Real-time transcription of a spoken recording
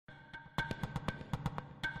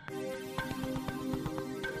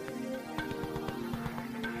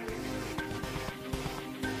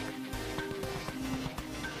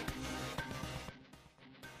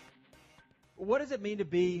what does it mean to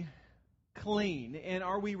be clean? And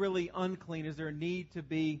are we really unclean? Is there a need to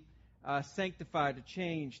be sanctified, to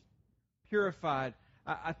change, purified?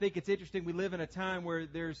 I think it's interesting. We live in a time where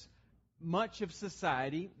there's much of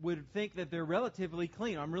society would think that they're relatively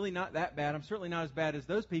clean. I'm really not that bad. I'm certainly not as bad as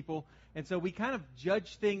those people. And so we kind of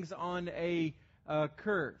judge things on a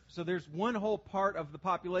curve. So there's one whole part of the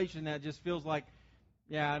population that just feels like,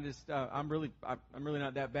 yeah, I'm really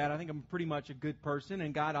not that bad. I think I'm pretty much a good person.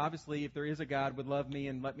 And God, obviously, if there is a God, would love me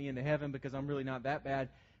and let me into heaven because I'm really not that bad.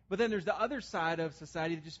 But then there's the other side of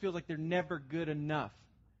society that just feels like they're never good enough.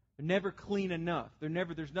 They're never clean enough.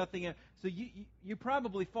 There's nothing. So you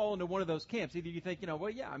probably fall into one of those camps. Either you think, well,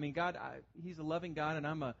 yeah, I mean, God, He's a loving God and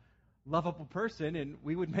I'm a lovable person, and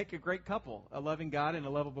we would make a great couple, a loving God and a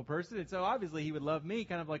lovable person. And so obviously He would love me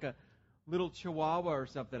kind of like a little chihuahua or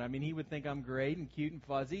something. I mean, He would think I'm great and cute and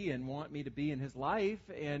fuzzy and want me to be in His life.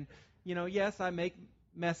 And, yes, I make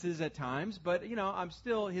messes at times, but, I'm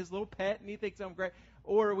still His little pet and He thinks I'm great.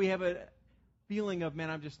 Or we have a feeling of,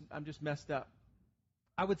 man, I'm just messed up.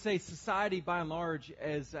 I would say society, by and large,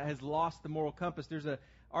 has lost the moral compass. There's an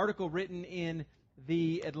article written in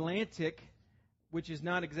the Atlantic, which is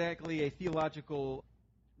not exactly a theological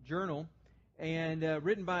journal, and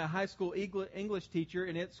written by a high school English teacher,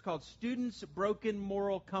 and it's called Students' Broken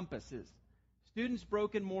Moral Compasses. Students'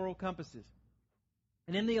 Broken Moral Compasses.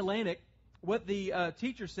 And in the Atlantic, what the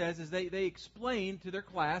teacher says is they explain to their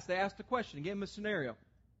class, they ask the question, give them a scenario.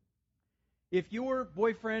 If your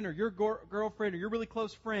boyfriend or your girlfriend or your really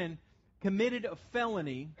close friend committed a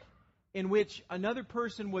felony in which another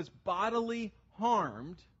person was bodily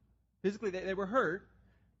harmed, physically they were hurt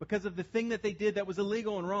because of the thing that they did that was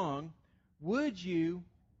illegal and wrong, would you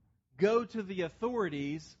go to the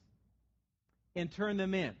authorities and turn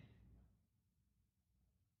them in?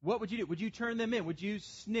 What would you do? Would you turn them in? Would you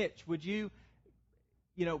snitch? Would you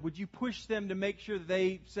push them to make sure that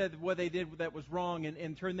they said what they did that was wrong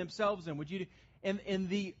and turn themselves in? Would you? And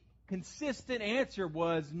the consistent answer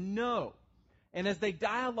was no. And as they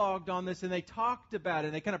dialogued on this and they talked about it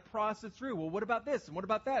and they kind of processed through, well, what about this? And what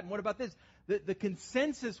about that? And what about this? The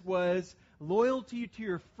consensus was loyalty to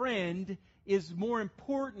your friend is more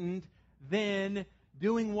important than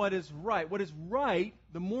doing what is right. What is right,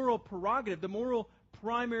 the moral prerogative, the moral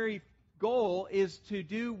primary goal is to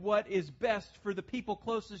do what is best for the people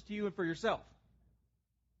closest to you and for yourself.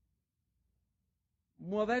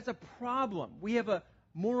 Well, that's a problem. We have a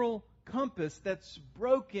moral compass that's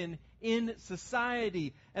broken in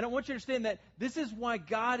society. And I want you to understand that this is why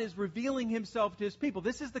God is revealing Himself to His people.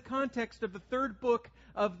 This is the context of the third book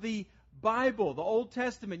of the Bible, the Old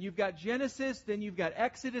Testament. You've got Genesis, then you've got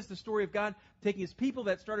Exodus, the story of God taking His people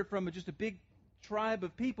that started from just a big tribe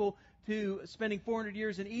of people to spending 400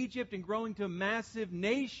 years in Egypt and growing to a massive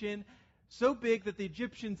nation so big that the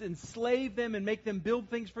Egyptians enslave them and make them build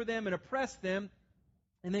things for them and oppress them.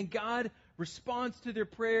 And then God responds to their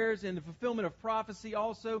prayers and the fulfillment of prophecy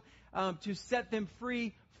also to set them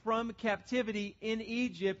free from captivity in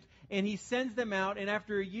Egypt. And He sends them out. And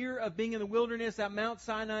after a year of being in the wilderness at Mount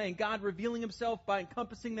Sinai and God revealing Himself by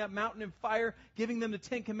encompassing that mountain in fire, giving them the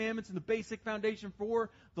 10 Commandments and the basic foundation for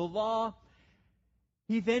the law,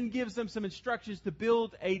 He then gives them some instructions to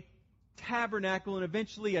build a tabernacle and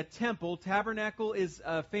eventually a temple. Tabernacle is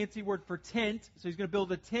a fancy word for tent. So He's going to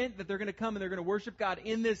build a tent that they're going to come and they're going to worship God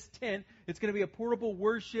in this tent. It's going to be a portable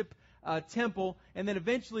worship temple. And then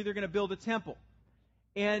eventually they're going to build a temple.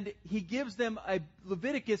 And He gives them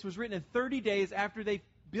Leviticus was written in 30 days after they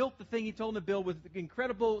built the thing He told them to build with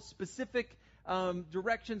incredible specific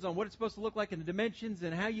directions on what it's supposed to look like and the dimensions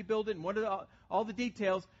and how you build it and what are all the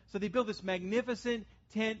details. So they build this magnificent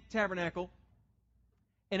tent tabernacle.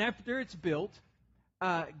 And after it's built,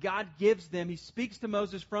 God gives them, He speaks to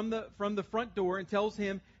Moses from the front door and tells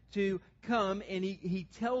him to come, and he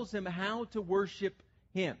tells him how to worship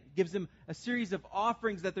Him. Gives them a series of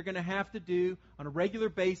offerings that they're going to have to do on a regular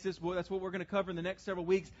basis. Well, that's what we're going to cover in the next several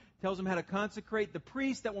weeks. Tells them how to consecrate the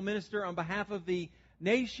priest that will minister on behalf of the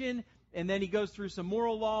nation. And then He goes through some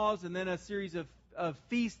moral laws and then a series of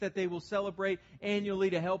feasts that they will celebrate annually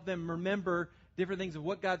to help them remember different things of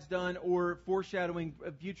what God's done or foreshadowing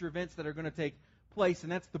of future events that are going to take place.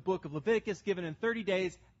 And that's the book of Leviticus, given in 30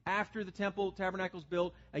 days after the temple tabernacle's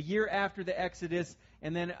built, a year after the Exodus,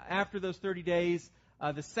 and then after those 30 days,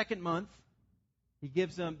 the second month, He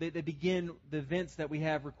gives them, they begin the events that we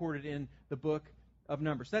have recorded in the book of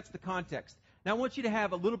Numbers. So that's the context. Now I want you to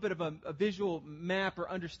have a little bit of a visual map or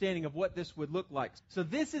understanding of what this would look like. So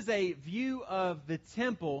this is a view of the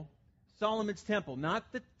temple, Solomon's temple,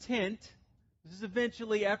 not the tent. This is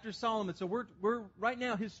eventually after Solomon. So we're right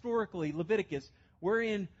now historically, Leviticus, we're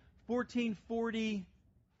in 1445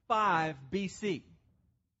 5 BC.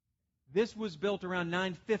 This was built around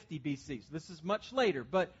 950 BC. So this is much later,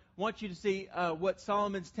 but I want you to see what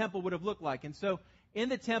Solomon's temple would have looked like. And so in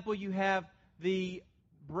the temple you have the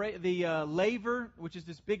laver, which is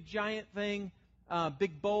this big giant thing,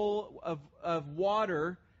 big bowl of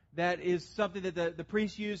water that is something that the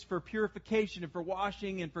priests use for purification and for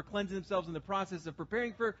washing and for cleansing themselves in the process of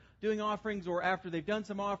preparing for doing offerings, or after they've done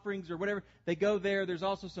some offerings or whatever. They go there. There's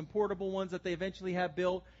also some portable ones that they eventually have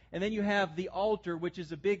built. And then you have the altar, which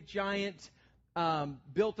is a big giant,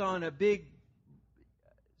 built on a big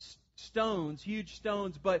stones, huge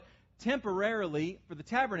stones, but temporarily, for the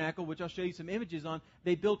tabernacle, which I'll show you some images on,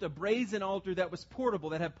 they built a brazen altar that was portable,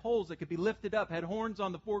 that had poles that could be lifted up, had horns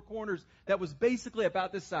on the four corners, that was basically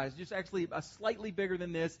about this size, just actually slightly bigger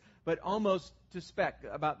than this, but almost to spec,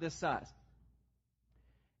 about this size.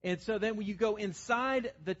 And so then when you go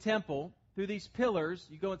inside the temple, through these pillars,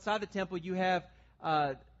 you go inside the temple, you have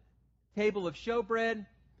a table of showbread,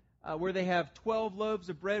 where they have 12 loaves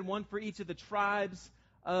of bread, one for each of the tribes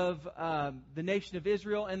of the nation of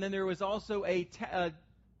Israel. And then there was also a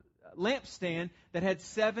lampstand that had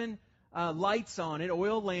 7 lights on it,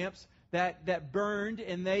 oil lamps that burned,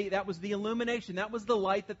 and that was the illumination. That was the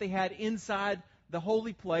light that they had inside the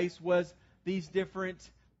holy place, was these different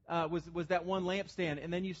was that one lampstand.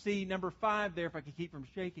 And then you see number 5 there, if I can keep from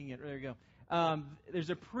shaking it. There you go. There's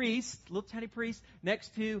a priest, little tiny priest,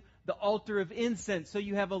 next to the altar of incense. So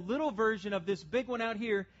you have a little version of this big one out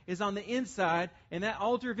here is on the inside, and that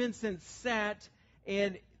altar of incense sat,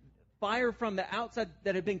 and fire from the outside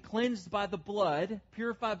that had been cleansed by the blood,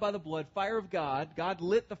 purified by the blood, fire of God. God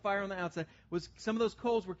lit the fire on the outside. Some of those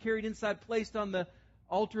coals were carried inside, placed on the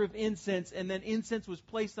altar of incense, and then incense was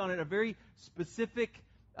placed on it, a very specific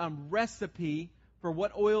recipe for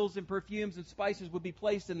what oils and perfumes and spices would be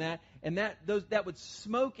placed in that, and that would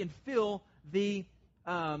smoke and fill the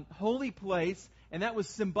holy place, and that was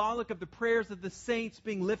symbolic of the prayers of the saints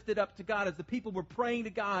being lifted up to God. As the people were praying to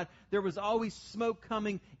God, there was always smoke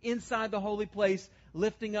coming inside the holy place,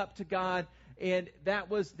 lifting up to God, and that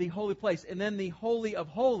was the holy place. And then the Holy of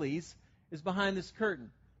Holies is behind this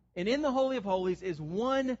curtain. And in the Holy of Holies is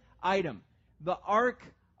one item, the Ark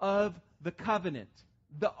of the Covenant.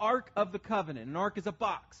 The Ark of the Covenant. An ark is a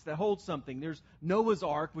box that holds something. There's Noah's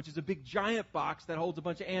Ark, which is a big giant box that holds a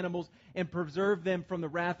bunch of animals and preserve them from the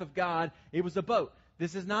wrath of God. It was a boat.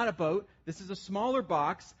 This is not a boat. This is a smaller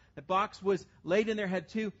box. The box was laid in there, had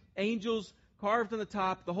 2 angels carved on the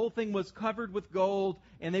top. The whole thing was covered with gold,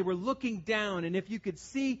 and they were looking down. And if you could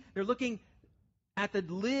see, they're looking at the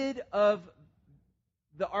lid of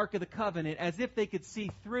the Ark of the Covenant as if they could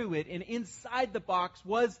see through it. And inside the box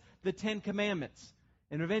was the 10 Commandments.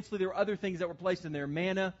 And eventually there were other things that were placed in there.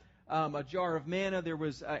 Manna, a jar of manna. There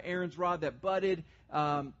was Aaron's rod that budded.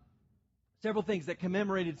 Several things that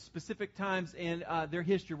commemorated specific times in their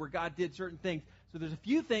history where God did certain things. So there's a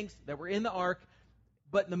few things that were in the ark,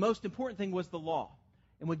 but the most important thing was the law.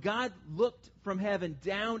 And when God looked from heaven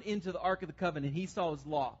down into the Ark of the Covenant, He saw His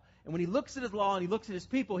law. And when He looks at His law and He looks at His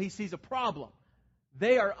people, He sees a problem.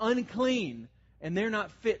 They are unclean, and they're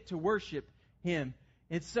not fit to worship Him.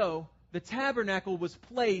 And so the tabernacle was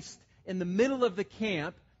placed in the middle of the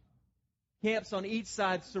camps on each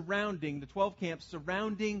side surrounding, the 12 camps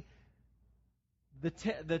surrounding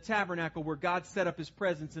the tabernacle where God set up His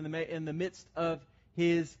presence in the midst of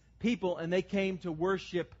His people, and they came to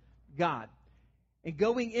worship God. And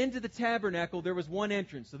going into the tabernacle, there was one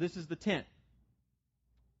entrance. So this is the tent.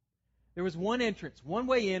 There was one entrance, one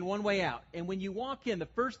way in, one way out. And when you walk in, the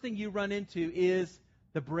first thing you run into is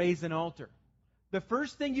the brazen altar. The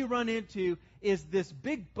first thing you run into is this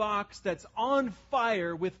big box that's on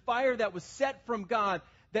fire, with fire that was set from God,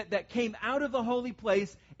 that came out of the holy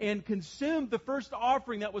place and consumed the first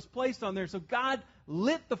offering that was placed on there. So God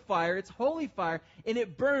lit the fire, it's holy fire, and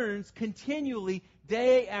it burns continually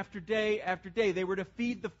day after day after day. They were to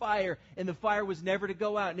feed the fire, and the fire was never to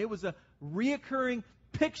go out. And it was a reoccurring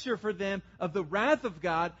picture for them of the wrath of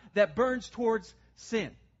God that burns towards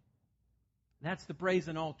sin. That's the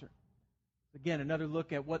brazen altar. Again, another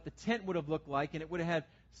look at what the tent would have looked like, and it would have had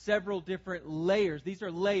several different layers. These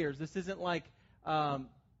are layers. This isn't like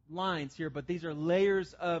lines here, but these are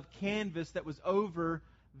layers of canvas that was over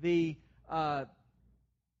the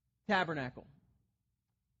tabernacle.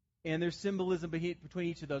 And there's symbolism between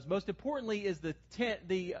each of those. Most importantly is the tent,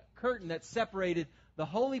 the curtain that separated the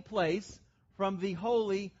holy place from the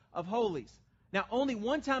Holy of Holies. Now, only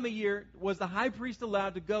one time a year was the high priest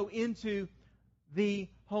allowed to go into the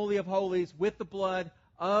Holy of Holies with the blood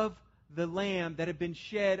of the lamb that had been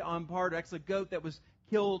shed on part, actually a goat that was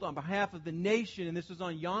killed on behalf of the nation, and this was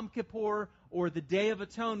on Yom Kippur or the Day of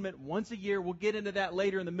Atonement once a year. We'll get into that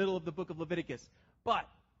later in the middle of the book of Leviticus. But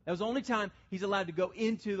that was the only time he's allowed to go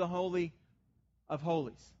into the Holy of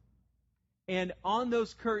Holies. And on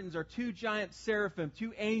those curtains are two giant seraphim,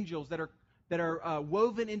 two angels that are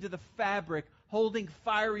woven into the fabric, holding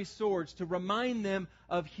fiery swords to remind them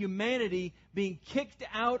of humanity being kicked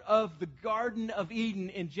out of the Garden of Eden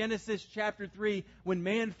in Genesis chapter 3 when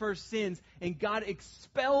man first sins, and God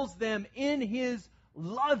expels them in His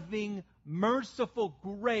loving, merciful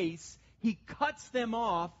grace. He cuts them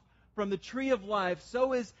off from the tree of life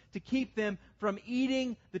so as to keep them from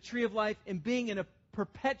eating the tree of life and being in a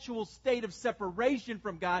perpetual state of separation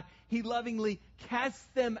from God. He lovingly casts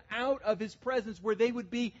them out of His presence where they would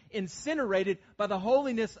be incinerated by the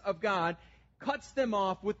holiness of God, cuts them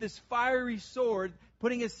off with this fiery sword,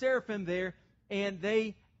 putting His seraphim there, and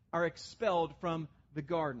they are expelled from the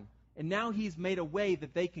garden. And now He's made a way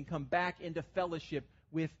that they can come back into fellowship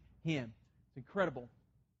with Him. It's incredible.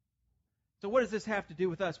 So what does this have to do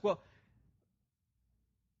with us? Well,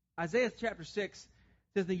 Isaiah chapter 6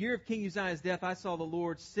 says, "The year of King Uzziah's death, I saw the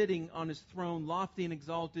Lord sitting on His throne, lofty and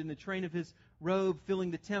exalted, in the train of His robe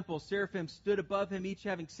filling the temple. Seraphim stood above Him, each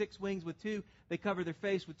having 6 wings. With 2 they covered their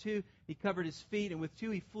face, with 2 He covered His feet, and with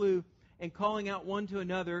 2 He flew, and calling out one to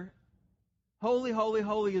another, Holy, holy,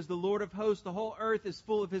 holy is the Lord of hosts. The whole earth is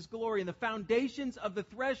full of His glory. And the foundations of the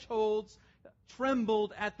thresholds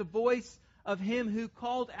trembled at the voice of Him who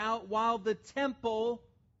called out while the temple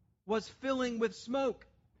was filling with smoke.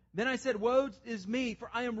 Then I said, Woe is me,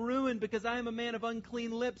 for I am ruined, because I am a man of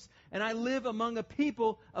unclean lips, and I live among a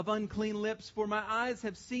people of unclean lips, for my eyes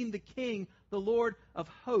have seen the King, the Lord of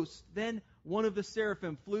hosts. Then one of the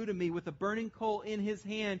seraphim flew to me with a burning coal in his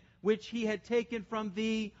hand, which he had taken from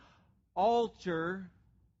the altar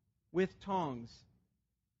with tongs.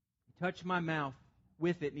 He touched my mouth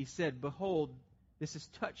with it, and he said, Behold, this has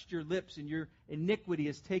touched your lips, and your iniquity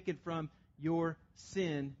is taken from your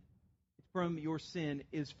sin. From your sin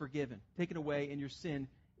is forgiven. Taken away, and your sin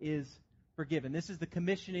is forgiven. This is the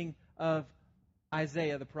commissioning of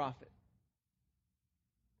Isaiah the prophet.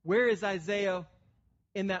 Where is Isaiah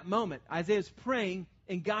in that moment? Isaiah's praying,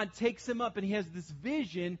 and God takes him up, and he has this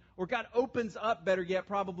vision, or God opens up, better yet,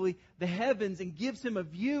 probably the heavens, and gives him a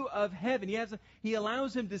view of heaven. He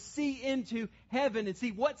allows him to see into heaven and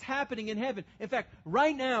see what's happening in heaven. In fact,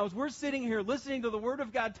 right now, as we're sitting here listening to the Word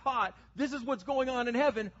of God taught, this is what's going on in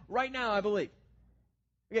heaven right now, I believe.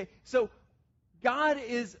 Okay, so God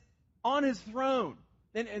is on His throne.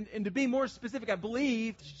 And to be more specific, I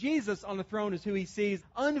believe Jesus on the throne is who he sees.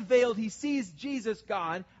 Unveiled, he sees Jesus,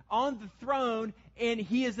 God, on the throne, and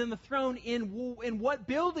he is in the throne. In what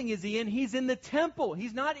building is he in? He's in the temple.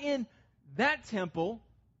 He's not in that temple,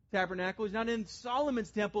 Tabernacle. He's not in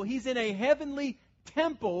Solomon's temple. He's in a heavenly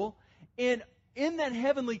temple, and in that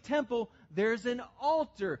heavenly temple, there's an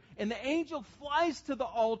altar. And the angel flies to the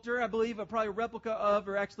altar, I believe, probably a replica of,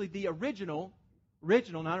 or actually the original,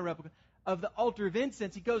 not a replica, of the altar of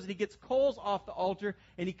incense. He goes and he gets coals off the altar,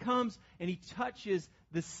 and he comes and he touches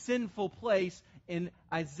the sinful place in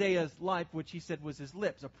Isaiah's life, which he said was his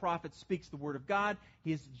lips. A prophet speaks the word of God.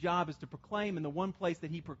 His job is to proclaim, and the one place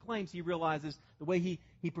that he proclaims, he realizes the way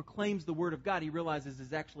he proclaims the word of God, he realizes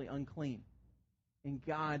is actually unclean. And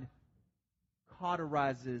God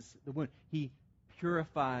cauterizes the wound. He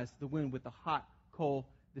purifies the wound with the hot coal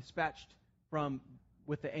dispatched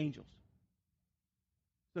with the angels.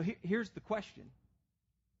 So here's the question.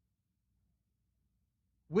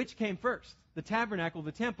 Which came first? The tabernacle,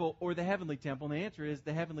 the temple, or the heavenly temple? And the answer is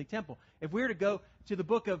the heavenly temple. If we were to go to the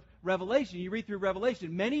book of Revelation, you read through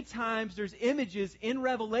Revelation, many times there's images in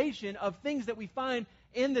Revelation of things that we find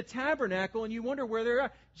in the tabernacle, and you wonder where they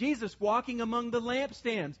are. Jesus walking among the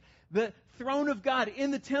lampstands, the throne of God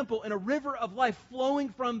in the temple, and a river of life flowing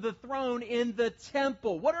from the throne in the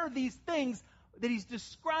temple. What are these things that he's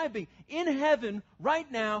describing? In heaven right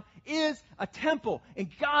now is a temple, and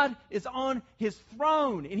God is on His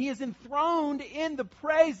throne, and He is enthroned in the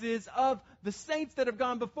praises of the saints that have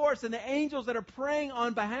gone before us, and the angels that are praying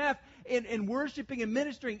on behalf and worshiping and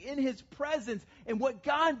ministering in His presence. And what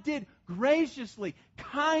God did graciously,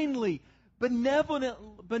 kindly,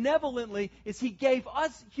 benevolently is He gave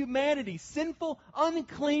us humanity, sinful,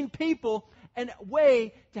 unclean people, a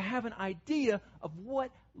way to have an idea of what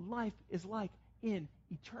life is like in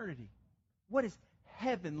eternity. What is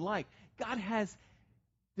heaven like? God has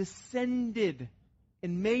descended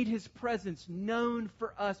and made His presence known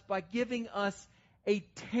for us by giving us a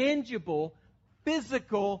tangible,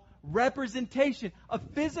 physical representation, a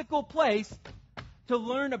physical place to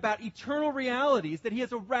learn about eternal realities, that He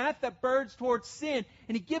has a wrath that burns towards sin,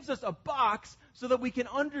 and He gives us a box so that we can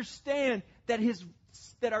understand that His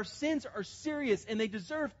that our sins are serious and they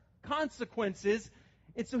deserve consequences.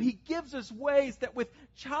 And so he gives us ways that with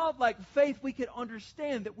childlike faith we can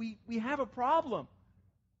understand that we have a problem.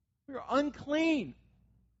 We are unclean.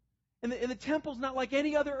 And the temple's not like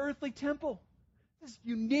any other earthly temple. It's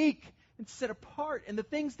unique and set apart. And the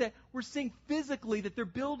things that we're seeing physically that they're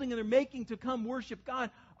building and they're making to come worship God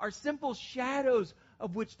are simple shadows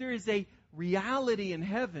of which there is a reality in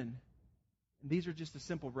heaven. And these are just a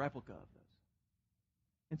simple replica of those.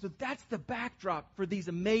 And so that's the backdrop for these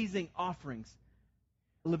amazing offerings.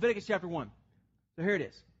 Leviticus chapter 1. So here it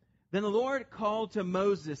is. Then the Lord called to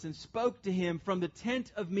Moses and spoke to him from the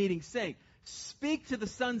tent of meeting, saying, Speak to the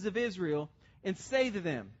sons of Israel and say to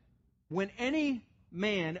them, When any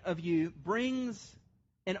man of you brings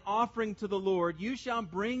an offering to the Lord, you shall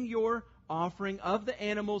bring your offering of the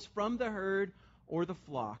animals from the herd or the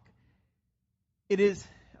flock. It is,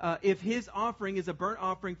 if his offering is a burnt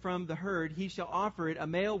offering from the herd, he shall offer it a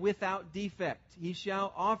male without defect. He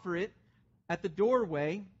shall offer it at the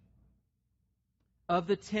doorway of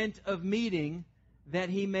the tent of meeting, that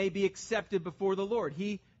he may be accepted before the Lord.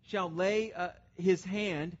 He shall lay his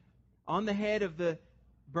hand on the head of the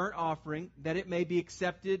burnt offering, that it may be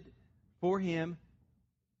accepted for him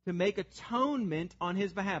to make atonement on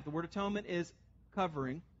his behalf. The word atonement is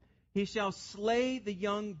covering. He shall slay the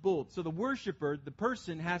young bull. So the worshiper, the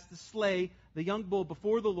person, has to slay the young bull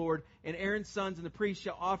before the Lord, and Aaron's sons and the priest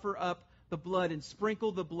shall offer up the blood and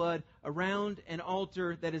sprinkle the blood around an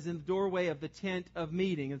altar that is in the doorway of the tent of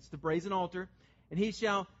meeting. It's the brazen altar. And he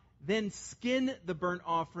shall then skin the burnt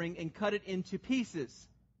offering and cut it into pieces.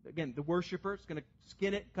 Again, the worshiper is going to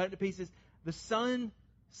skin it, cut it to pieces. The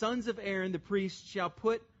sons of Aaron, the priest, shall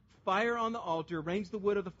put fire on the altar, arrange the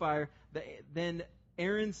wood of the fire. Then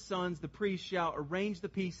Aaron's sons, the priest, shall arrange the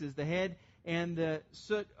pieces, the head and the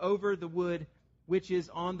soot over the wood which is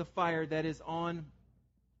on the fire that is on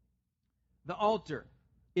the altar.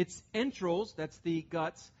 Its entrails, that's the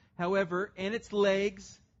guts, however, and its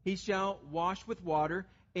legs he shall wash with water,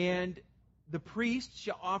 and the priest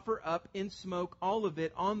shall offer up in smoke all of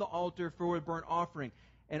it on the altar for a burnt offering.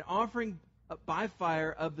 An offering by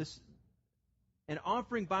fire of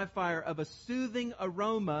a soothing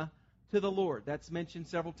aroma to the Lord. That's mentioned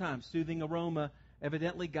several times. Soothing aroma.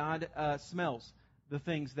 Evidently, God smells the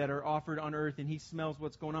things that are offered on earth, and He smells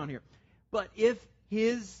what's going on here. But if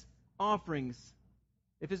his offering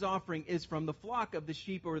is from the flock of the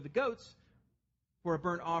sheep or the goats for a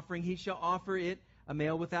burnt offering, he shall offer it a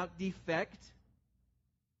male without defect.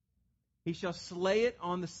 He shall slay it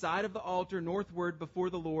on the side of the altar northward before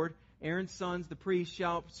the Lord. Aaron's sons, the priest,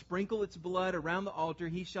 shall sprinkle its blood around the altar.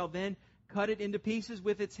 He shall then cut it into pieces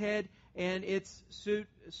with its head and its soot,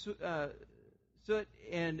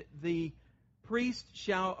 and the priest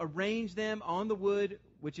shall arrange them on the wood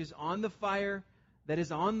which is on the fire that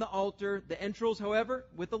is on the altar. The entrails, however,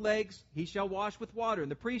 with the legs, he shall wash with water.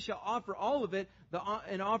 And the priest shall offer all of it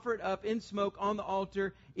and offer it up in smoke on the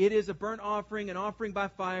altar. It is a burnt offering, an offering by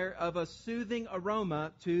fire of a soothing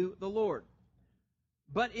aroma to the Lord.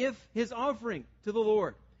 But if his offering to the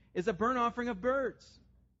Lord is a burnt offering of birds,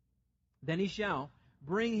 then he shall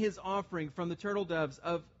bring his offering from the turtle doves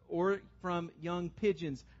or from young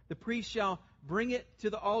pigeons. The priest shall bring it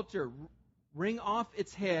to the altar, wring off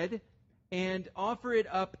its head, and offer it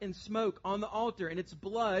up in smoke on the altar, and its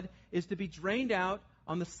blood is to be drained out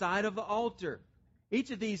on the side of the altar.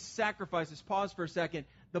 Each of these sacrifices, pause for a second,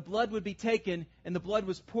 the blood would be taken, and the blood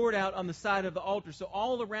was poured out on the side of the altar. So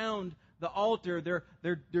all around the altar,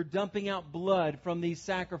 they're dumping out blood from these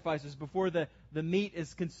sacrifices before the meat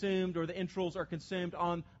is consumed or the entrails are consumed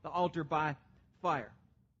on the altar by fire.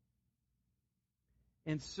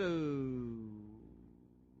 And so,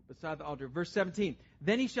 beside the altar, verse 17,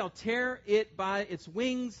 then he shall tear it by its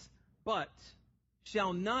wings, but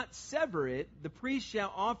shall not sever it. The priest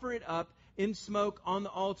shall offer it up in smoke on the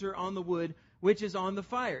altar on the wood which is on the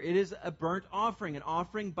fire. It is a burnt offering, an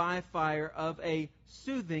offering by fire of a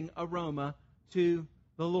soothing aroma to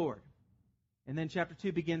the Lord. And then chapter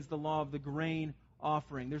 2 begins the law of the grain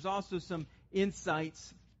offering. There's also some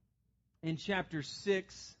insights in chapter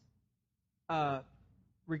 6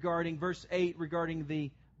 regarding verse 8, regarding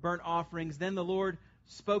the burnt offerings. Then the Lord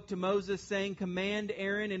spoke to Moses, saying, Command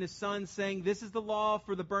Aaron and his sons, saying, This is the law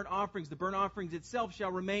for the burnt offerings. The burnt offerings itself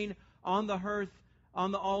shall remain on the hearth,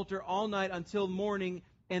 on the altar, all night until morning,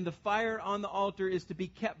 and the fire on the altar is to be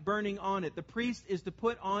kept burning on it. The priest is to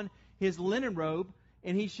put on his linen robe,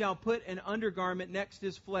 and he shall put an undergarment next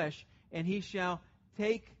his flesh, and he shall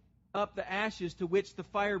take up the ashes to which the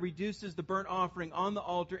fire reduces the burnt offering on the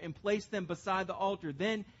altar and place them beside the altar.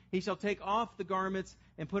 Then he shall take off the garments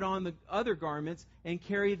and put on the other garments and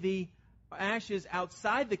carry the ashes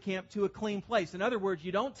outside the camp to a clean place. In other words,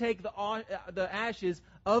 you don't take the ashes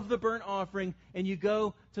of the burnt offering and you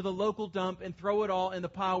go to the local dump and throw it all in the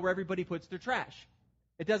pile where everybody puts their trash.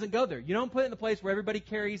 It doesn't go there. You don't put it in the place where everybody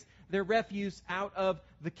carries their refuse out of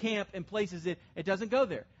the camp and places it. It doesn't go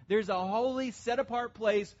there. There's a holy, set-apart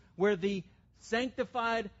place where the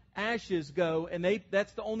sanctified ashes go, and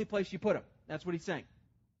that's the only place you put them. That's what he's saying.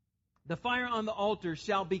 The fire on the altar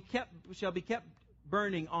shall be kept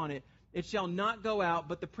burning on it. It shall not go out,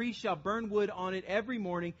 but the priest shall burn wood on it every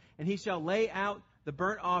morning, and he shall lay out the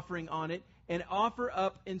burnt offering on it, and offer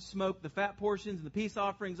up in smoke the fat portions and the peace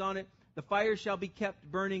offerings on it. The fire shall be kept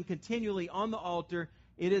burning continually on the altar.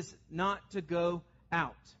 It is not to go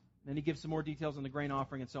out. Then he gives some more details on the grain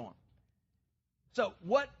offering and so on. So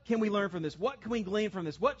what can we learn from this? What can we glean from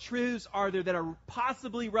this? What truths are there that are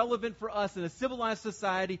possibly relevant for us in a civilized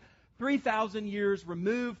society 3,000 years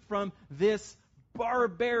removed from this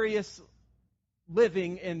barbarous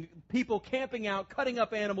living and people camping out, cutting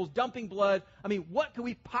up animals, dumping blood? I mean, what can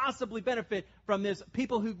we possibly benefit from this?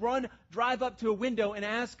 People who drive up to a window and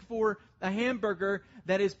ask for a hamburger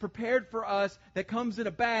that is prepared for us, that comes in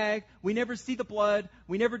a bag. We never see the blood.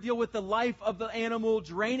 We never deal with the life of the animal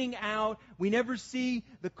draining out. We never see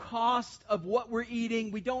the cost of what we're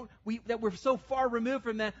eating. That we're so far removed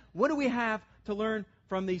from that. What do we have to learn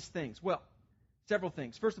from these things? Well, several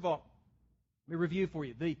things. First of all, let me review for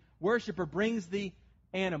you. The worshiper brings the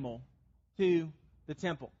animal to the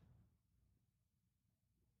temple.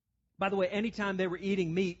 By the way, anytime they were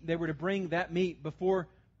eating meat, they were to bring that meat before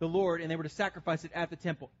the Lord, and they were to sacrifice it at the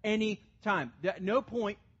temple. Any time. At no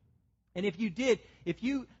point. And if you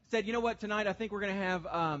said, you know what, tonight I think we're going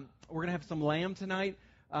to have some lamb tonight.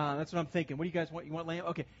 That's what I'm thinking. What do you guys want? You want lamb?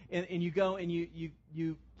 Okay. And you go and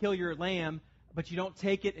you kill your lamb, but you don't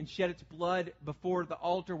take it and shed its blood before the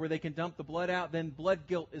altar where they can dump the blood out, then blood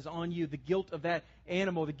guilt is on you. The guilt of that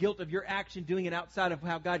animal, the guilt of your action doing it outside of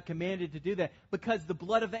how God commanded to do that. Because the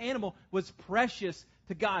blood of the animal was precious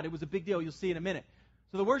to God. It was a big deal. You'll see in a minute.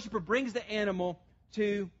 So the worshiper brings the animal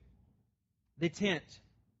to the tent,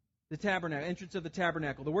 the tabernacle, entrance of the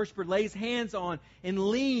tabernacle. The worshiper lays hands on and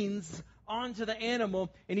leans onto the animal,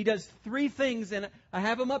 and he does three things, and I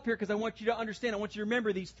have them up here because I want you to understand. I want you to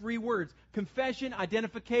remember these three words: confession,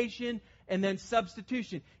 identification, and then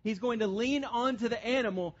substitution. He's going to lean onto the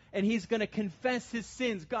animal, and he's going to confess his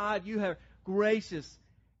sins. God, you are gracious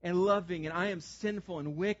and loving, and I am sinful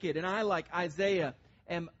and wicked, and I, like Isaiah,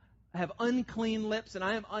 have unclean lips, and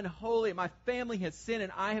I am unholy, and my family has sinned,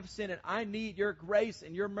 and I have sinned, and I need your grace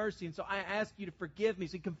and your mercy, and so I ask you to forgive me.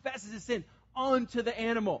 So he confesses his sin onto the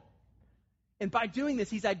animal. And by doing this,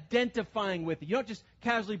 he's identifying with it. You don't just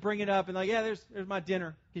casually bring it up and like, yeah, there's my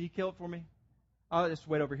dinner. Can you kill it for me? I'll just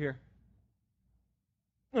wait over here.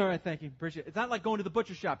 All right, thank you. Appreciate it. It's not like going to the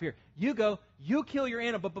butcher shop here. You go, you kill your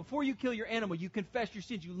animal, but before you kill your animal, you confess your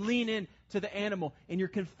sins. You lean in to the animal, and you're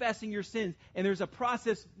confessing your sins. And there's a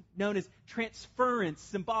process known as transference,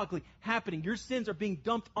 symbolically, happening. Your sins are being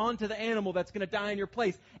dumped onto the animal that's going to die in your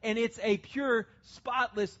place. And it's a pure,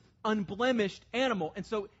 spotless, unblemished animal. And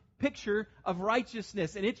so picture of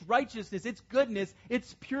righteousness, and its righteousness, its goodness,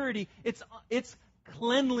 its purity, its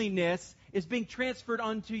cleanliness is being transferred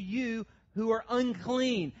onto you who are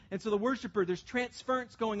unclean. And so the worshiper, there's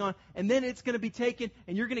transference going on, and then it's going to be taken,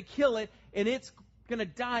 and you're going to kill it, and it's going to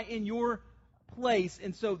die in your place.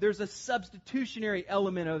 And so there's a substitutionary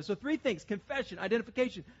element of it. So three things: confession,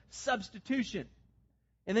 identification, substitution.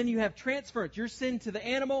 And then you have transference, your sin to the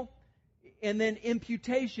animal, and then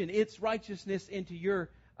imputation, its righteousness into your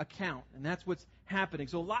account. And that's what's happening.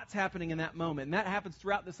 So lots happening in that moment. And that happens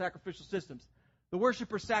throughout the sacrificial systems. The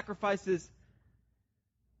worshiper sacrifices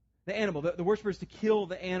the animal. The worshiper is to kill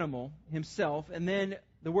the animal himself. And then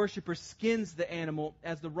the worshiper skins the animal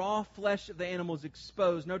as the raw flesh of the animal is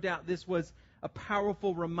exposed. No doubt this was a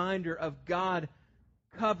powerful reminder of God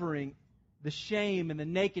covering the shame and the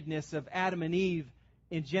nakedness of Adam and Eve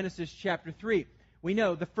in Genesis chapter 3. We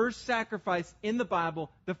know the first sacrifice in the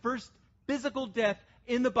Bible, the first physical death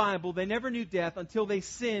in the Bible, they never knew death until they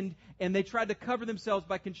sinned, and they tried to cover themselves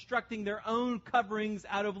by constructing their own coverings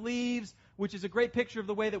out of leaves, which is a great picture of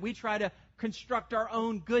the way that we try to construct our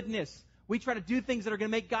own goodness. We try to do things that are going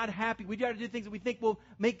to make God happy. We try to do things that we think will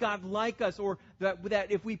make God like us, or that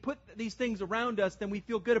if we put these things around us, then we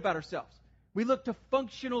feel good about ourselves. We look to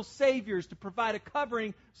functional saviors to provide a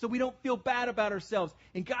covering so we don't feel bad about ourselves.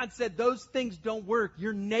 And God said, those things don't work.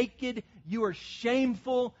 You're naked. You are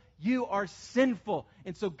shameful. You are sinful.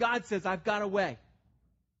 And so God says, I've got a way.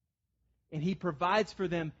 And He provides for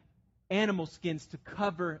them animal skins to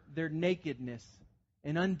cover their nakedness.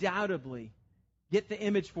 And undoubtedly, get the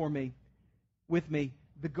image with me,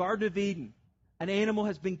 the Garden of Eden. An animal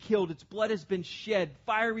has been killed. Its blood has been shed.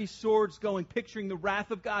 Fiery swords going, picturing the wrath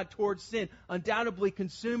of God towards sin, undoubtedly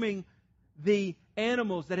consuming the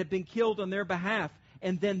animals that have been killed on their behalf.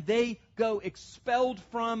 And then they go expelled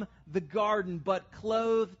from the garden, but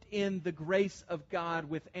clothed in the grace of God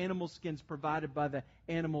with animal skins provided by the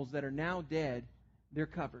animals that are now dead. They're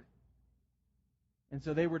covered. And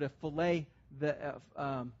so they were to flay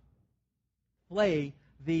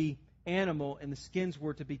the animal, and the skins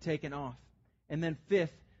were to be taken off. And then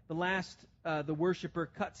fifth, the worshiper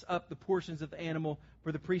cuts up the portions of the animal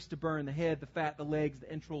for the priest to burn: the head, the fat, the legs,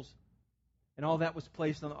 the entrails. And all that was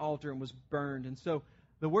placed on the altar and was burned. And so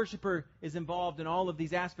the worshiper is involved in all of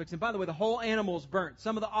these aspects. And by the way, the whole animal is burnt.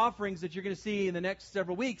 Some of the offerings that you're going to see in the next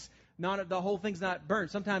several weeks, the whole thing's not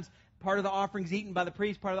burnt. Sometimes part of the offering's eaten by the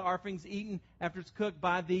priest, part of the offering's eaten after it's cooked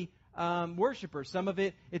by the worshiper. Some of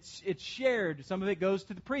it's shared. Some of it goes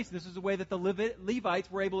to the priest. This is a way that the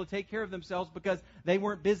Levites were able to take care of themselves, because they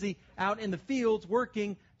weren't busy out in the fields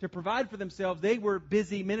working to provide for themselves. They were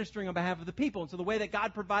busy ministering on behalf of the people. And so the way that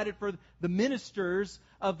God provided for the ministers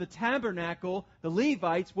of the tabernacle, the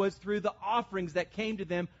Levites, was through the offerings that came to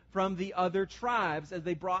them from the other tribes as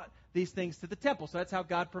they brought these things to the temple. So that's how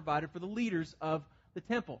God provided for the leaders of the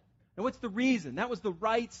temple. Now, what's the reason? That was the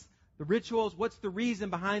rites, the rituals. What's the reason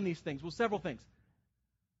behind these things? Well, several things.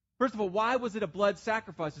 First of all, why was it a blood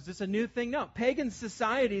sacrifice? Is this a new thing? No. Pagan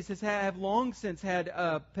societies have long since had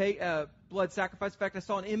blood sacrifice. In fact, I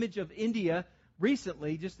saw an image of India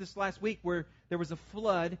recently, just this last week, where there was a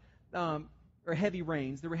flood or heavy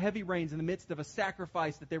rains. There were heavy rains in the midst of a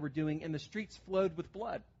sacrifice that they were doing, and the streets flowed with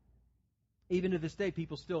blood. Even to this day,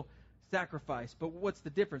 people still sacrifice. But what's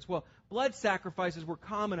the difference? Well, blood sacrifices were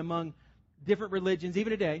common among different religions,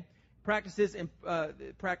 even today, practiced in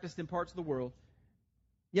parts of the world.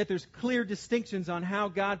 Yet there's clear distinctions on how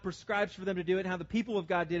God prescribes for them to do it, how the people of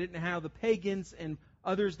God did it, and how the pagans and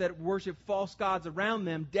others that worship false gods around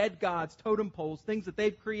them, dead gods, totem poles, things that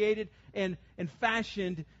they've created and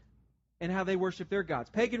fashioned, and how they worship their gods.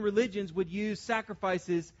 Pagan religions would use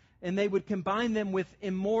sacrifices, and they would combine them with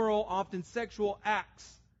immoral, often sexual acts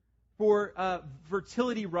for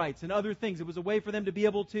fertility rites and other things. It was a way for them to be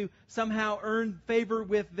able to somehow earn favor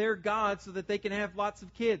with their gods so that they can have lots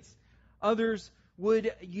of kids. Others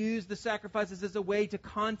would use the sacrifices as a way to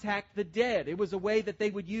contact the dead. It was a way that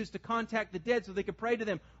they would use to contact the dead so they could pray to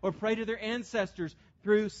them or pray to their ancestors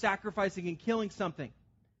through sacrificing and killing something.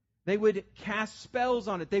 They would cast spells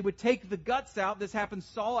on it. They would take the guts out. This happens.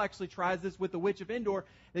 Saul actually tries this with the witch of Endor.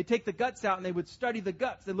 They take the guts out and they would study the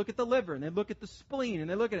guts. They look at the liver and they look at the spleen and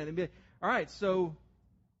they look at it and be like, all right, so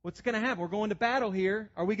what's going to happen? We're going to battle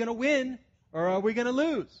here. Are we going to win or are we going to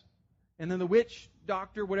lose? And then the witch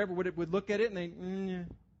doctor, whatever, would look at it and they,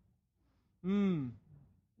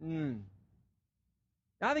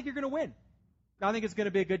 I think you're going to win. I think it's going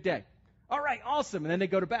to be a good day. All right, awesome. And then they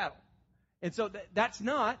go to battle. And so that's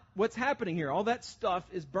not what's happening here. All that stuff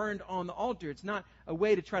is burned on the altar. It's not a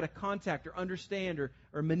way to try to contact or understand or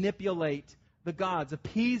manipulate the gods,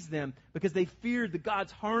 appease them, because they feared the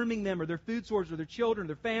gods harming them or their food source or their children or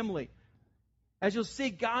their family. As you'll see,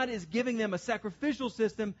 God is giving them a sacrificial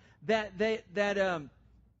system that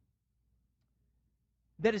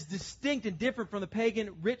is distinct and different from the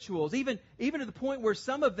pagan rituals, even to the point where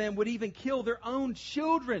some of them would even kill their own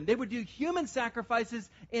children. They would do human sacrifices,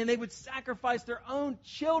 and they would sacrifice their own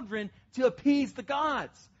children to appease the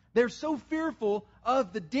gods. They're so fearful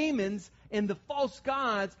of the demons and the false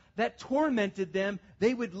gods that tormented them,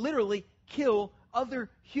 they would literally kill other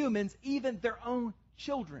humans, even their own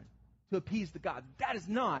children, to appease the gods. That is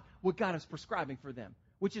not what God is prescribing for them,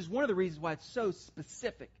 which is one of the reasons why it's so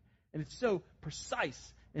specific and it's so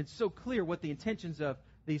precise and it's so clear what the intentions of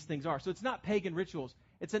these things are. So it's not pagan rituals.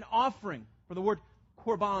 It's an offering, from the word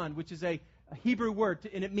korban, which is a Hebrew word,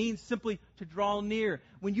 and it means simply to draw near.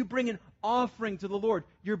 When you bring an offering to the Lord,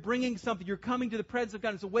 you're bringing something. You're coming to the presence of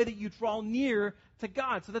God. It's a way that you draw near to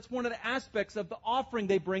God. So that's one of the aspects of the offering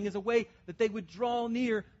they bring, is a way that they would draw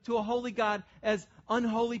near to a holy God as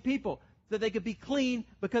unholy people, so that they could be clean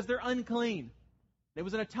because they're unclean. It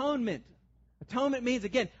was an atonement. Atonement means,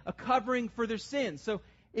 again, a covering for their sins. So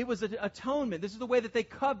it was an atonement. This is the way that they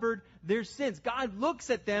covered their sins. God looks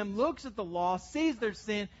at them, looks at the law, sees their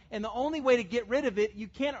sin, and the only way to get rid of it, you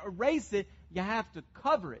can't erase it, you have to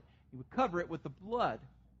cover it. You would cover it with the blood.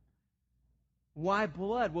 Why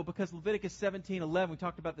blood? Well, because Leviticus 17:11, we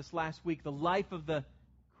talked about this last week, the life of the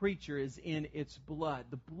creature is in its blood.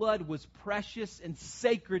 The blood was precious and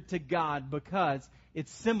sacred to God because it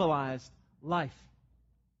symbolized life.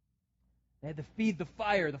 They had to feed the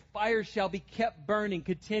fire. The fire shall be kept burning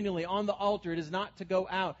continually on the altar. It is not to go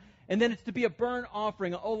out. And then it's to be a burnt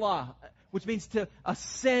offering, olah, which means to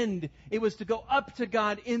ascend. It was to go up to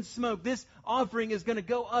God in smoke. This offering is going to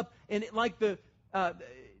go up and like the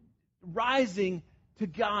rising to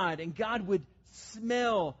God. And God would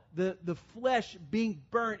smell the flesh being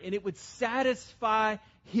burnt, and it would satisfy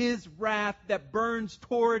His wrath that burns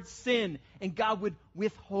towards sin. And God would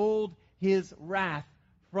withhold His wrath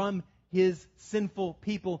from His sinful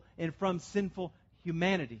people and from sinful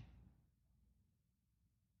humanity.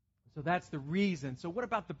 So that's the reason. So what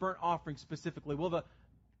about the burnt offering specifically? Well, the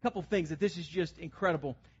couple things that this is just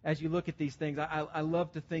incredible as you look at these things. I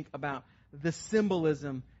love to think about the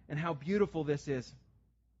symbolism and how beautiful this is.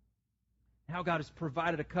 How God has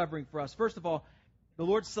provided a covering for us. First of all, the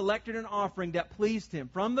Lord selected an offering that pleased Him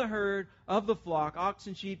from the herd of the flock,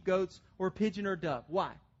 oxen, sheep, goats, or pigeon or dove.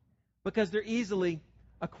 Why? Because they're easily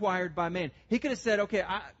acquired by man. He could have said, okay,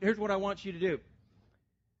 here's what I want you to do.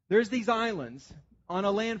 There's these islands on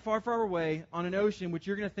a land far, far away, on an ocean, which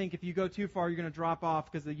you're going to think if you go too far, you're going to drop off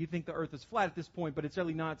because you think the earth is flat at this point, but it's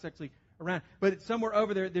really not. It's actually around. But it's somewhere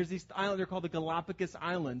over there, there's these islands, they're called the Galapagos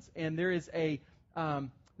Islands, and there's a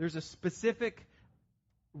specific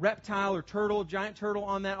reptile or turtle, giant turtle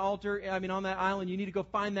on that on that island. You need to go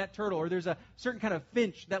find that turtle. Or there's a certain kind of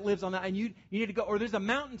finch that lives on that, and you need to go. Or there's a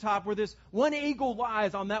mountaintop where this one eagle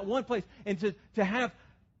lies on that one place. And to have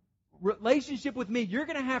relationship with me, you're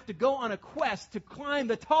going to have to go on a quest to climb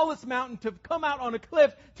the tallest mountain, to come out on a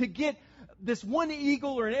cliff to get this one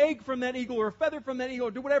eagle or an egg from that eagle or a feather from that eagle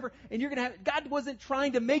or do whatever. And you're going to have, God wasn't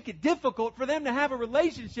trying to make it difficult for them to have a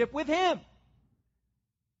relationship with Him.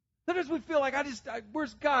 Sometimes we feel like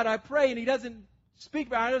where's God? I pray and He doesn't speak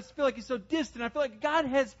about it. I just feel like He's so distant. I feel like God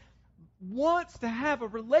wants to have a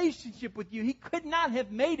relationship with you. He could not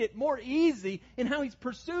have made it more easy in how He's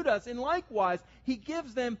pursued us. And likewise, He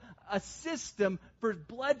gives them a system for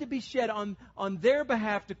blood to be shed on their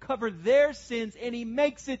behalf to cover their sins, and He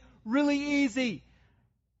makes it really easy.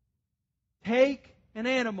 Take an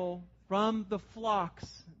animal from the flocks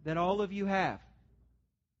that all of you have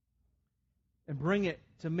and bring it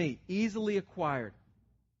to me, easily acquired.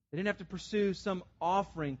 They didn't have to pursue some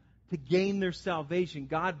offering to gain their salvation.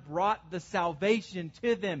 God brought the salvation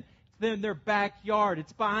to them. It's in their backyard.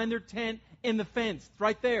 It's behind their tent in the fence. It's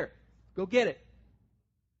right there. Go get it.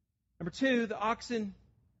 Number 2, the oxen,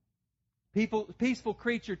 peaceful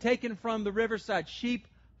creature taken from the riverside, sheep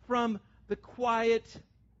from the quiet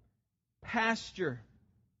pasture.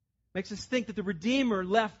 Makes us think that the Redeemer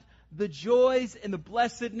left the joys and the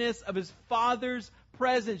blessedness of His Father's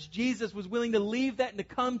presence. Jesus was willing to leave that and to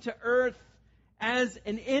come to earth as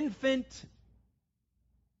an infant,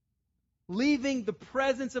 leaving the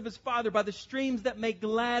presence of His Father by the streams that make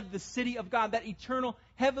glad the city of God, that eternal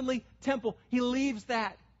heavenly temple. He leaves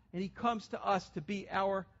that and He comes to us to be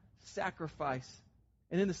our sacrifice.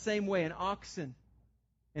 And in the same way, an oxen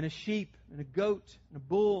and a sheep and a goat and a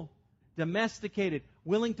bull, domesticated,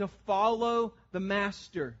 willing to follow the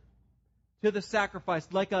master to the sacrifice,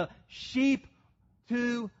 like a sheep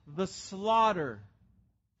to the slaughter.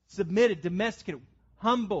 Submitted, domesticated,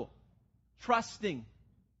 humble, trusting,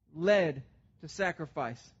 led to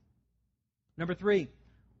sacrifice. Number 3,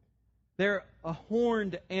 they're a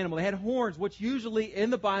horned animal. They had horns, which usually in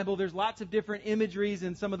the Bible, there's lots of different imageries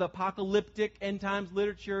in some of the apocalyptic end times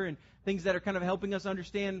literature and things that are kind of helping us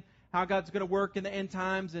understand how God's going to work in the end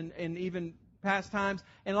times and even past times.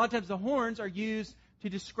 And a lot of times the horns are used to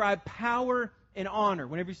describe power and honor.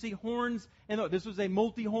 Whenever you see horns, and this was a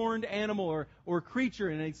multi-horned animal or creature,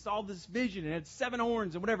 and they saw this vision, and it had 7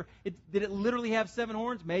 horns and whatever. Did it literally have 7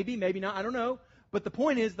 horns? Maybe, maybe not. I don't know. But the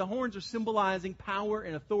point is, the horns are symbolizing power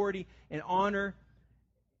and authority and honor.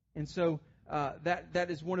 And so that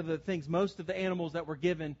is one of the things. Most of the animals that were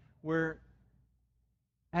given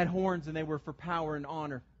had horns, and they were for power and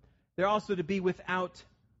honor. They're also to be without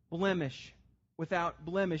blemish. Without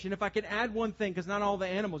blemish. And if I could add one thing, because not all the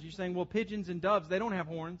animals, you're saying, well, pigeons and doves, they don't have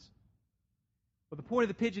horns. Well, the point of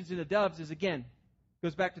the pigeons and the doves is, again,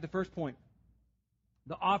 goes back to the first point.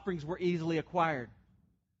 The offerings were easily acquired.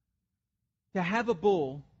 To have a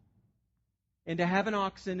bull and to have an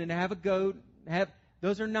oxen and to have a goat,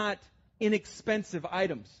 those are not inexpensive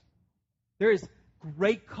items. There is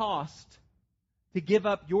great cost to give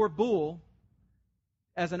up your bull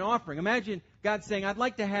as an offering. Imagine God saying, I'd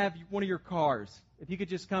like to have one of your cars. If you could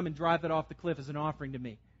just come and drive it off the cliff as an offering to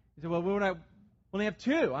me. You say, well, when I only have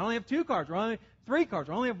 2. I only have 2 cars. Or I only have 3 cars.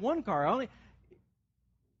 Or I only have 1 car.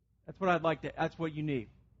 That's what I'd like to, that's what you need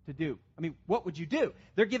to do. I mean, what would you do?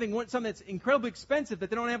 They're giving something that's incredibly expensive that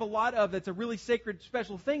they don't have a lot of, that's a really sacred,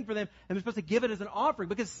 special thing for them, and they're supposed to give it as an offering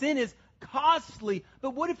because sin is costly.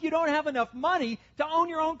 But what if you don't have enough money to own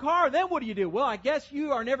your own car? Then what do? Well, I guess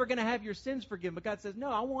you are never going to have your sins forgiven. But God says, no,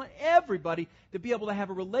 I want everybody to be able to have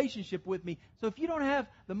a relationship with me. So if you don't have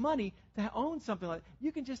the money to own something like that,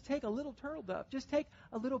 you can just take a little turtle dove. Just take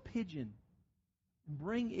a little pigeon and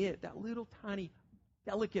bring it, that little tiny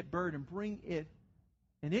delicate bird, and bring it.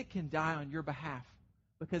 And it can die on your behalf,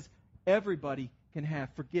 because everybody can have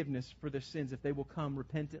forgiveness for their sins if they will come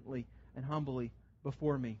repentantly and humbly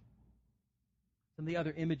before me. Some of the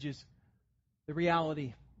other images, the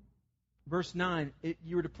reality. Verse 9,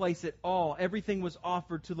 you were to place it all. Everything was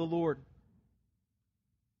offered to the Lord.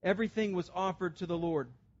 Everything was offered to the Lord.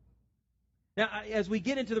 Now, as we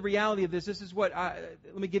get into the reality of this is what,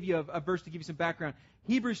 let me give you a verse to give you some background.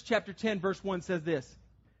 Hebrews chapter 10, verse 1 says this.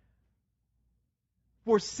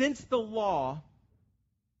 For since the law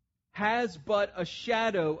has but a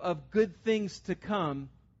shadow of good things to come,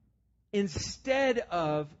 instead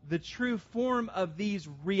of the true form of these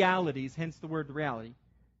realities, hence the word reality,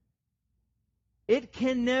 it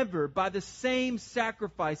can never, by the same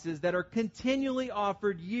sacrifices that are continually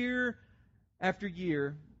offered year after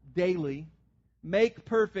year, daily, make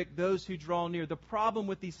perfect those who draw near. The problem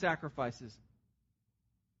with these sacrifices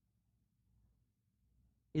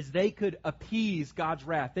is they could appease God's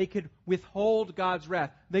wrath. They could withhold God's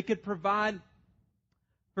wrath. They could provide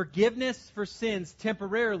forgiveness for sins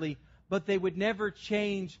temporarily, but they would never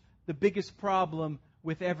change the biggest problem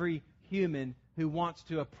with every human who wants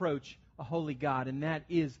to approach a holy God, and that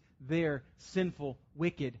is their sinful,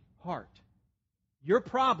 wicked heart. Your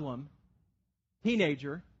problem,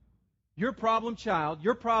 teenager, your problem, child,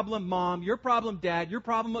 your problem, mom, your problem, dad, your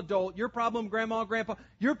problem, adult, your problem, grandma, grandpa,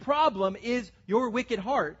 your problem is your wicked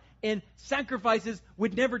heart. And sacrifices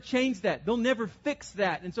would never change that. They'll never fix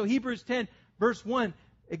that. And so Hebrews 10, verse 1,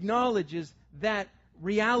 acknowledges that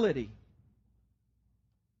reality.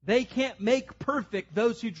 They can't make perfect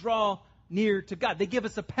those who draw near to God. They give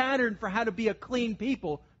us a pattern for how to be a clean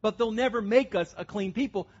people, but they'll never make us a clean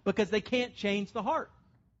people because they can't change the heart.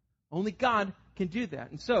 Only God can do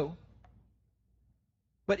that. And so,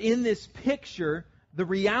 but in this picture, the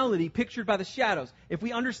reality pictured by the shadows, if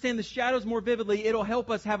we understand the shadows more vividly, it'll help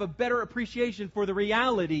us have a better appreciation for the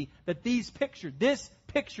reality that these picture. This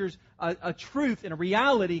pictures a truth and a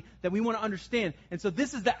reality that we want to understand. And so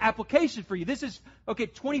this is the application for you. This is, okay,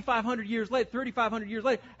 2,500 years later, 3,500 years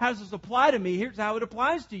later, how does this apply to me? Here's how it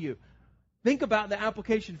applies to you. Think about the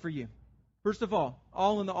application for you. First of all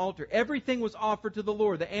on the altar. Everything was offered to the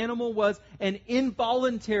Lord. The animal was an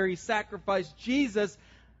involuntary sacrifice. Jesus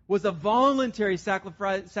was a voluntary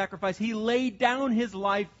sacrifice. He laid down His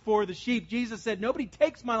life for the sheep. Jesus said, nobody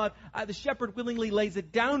takes my life. The shepherd willingly lays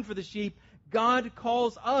it down for the sheep. God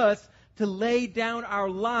calls us to lay down our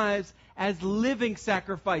lives as living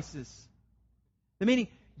sacrifices. The meaning,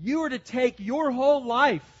 you are to take your whole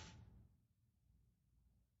life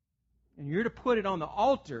and you're to put it on the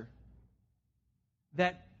altar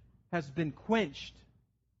that has been quenched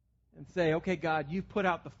and say, okay, God, you've put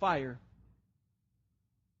out the fire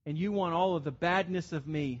and you want all of the badness of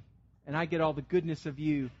me and I get all the goodness of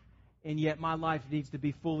you, and yet my life needs to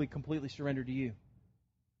be fully, completely surrendered to you.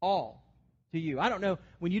 All to you. I don't know,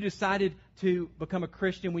 when you decided to become a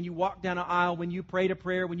Christian, when you walked down an aisle, when you prayed a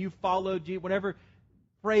prayer, when you followed Jesus, whatever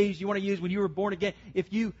phrase you want to use, when you were born again,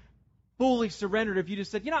 if you fully surrendered, if you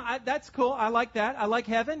just said, that's cool, I like that, I like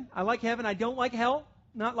heaven, I don't like hell,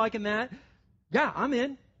 not liking that, yeah, I'm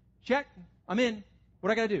in, check, I'm in, what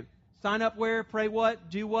do I got to do? Sign up where, pray what,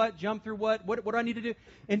 do what, jump through what do I need to do?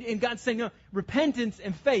 And God's saying, no, repentance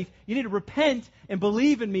and faith. You need to repent and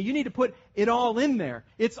believe in me. You need to put it all in there.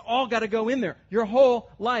 It's all got to go in there. Your whole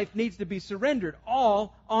life needs to be surrendered,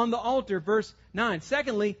 all on the altar. Verse 9.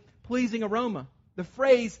 Secondly, pleasing aroma. The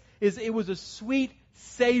phrase is, it was a sweet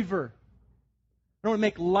savor. I don't want to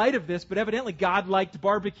make light of this, but evidently God liked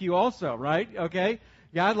barbecue also, right? Okay?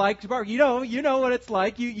 God likes barbecue. You know what it's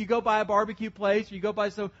like. You go by a barbecue place, or you go by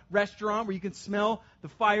some restaurant where you can smell the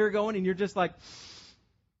fire going, and you're just like,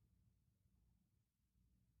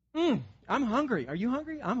 I'm hungry. Are you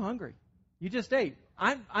hungry? I'm hungry. You just ate.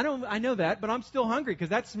 I know that, but I'm still hungry because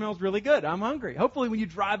that smells really good. I'm hungry. Hopefully when you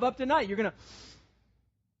drive up tonight, you're going to,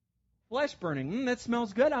 flesh burning. That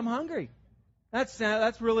smells good. I'm hungry. That's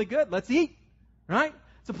really good. Let's eat. Right?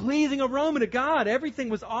 It's a pleasing aroma to God. Everything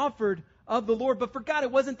was offered of the Lord. But for God,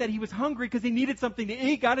 it wasn't that He was hungry because He needed something to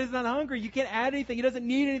eat. God is not hungry. You can't add anything. He doesn't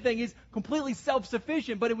need anything. He's completely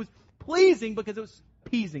self-sufficient. But it was pleasing because it was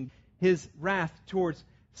appeasing His wrath towards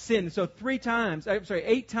sin. So 8 times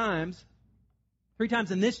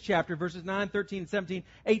in this chapter, verses 9, 13, and 17,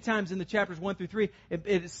 8 times in the chapters 1 through 3, it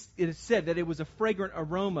is said that it was a fragrant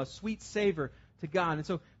aroma, sweet savor to God. And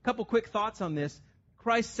so, a couple quick thoughts on this.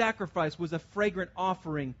 Christ's sacrifice was a fragrant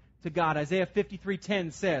offering to God. Isaiah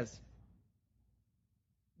 53:10 says,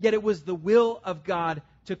 "Yet it was the will of God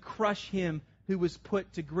to crush him who was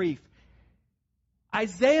put to grief."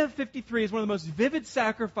 Isaiah 53 is one of the most vivid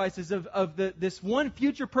sacrifices of this one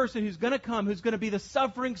future person who's going to come, who's going to be the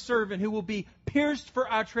suffering servant, who will be pierced for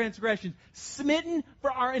our transgressions, smitten for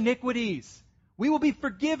our iniquities. We will be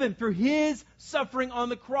forgiven through his suffering on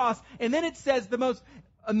the cross. And then it says the most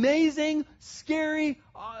amazing, scary,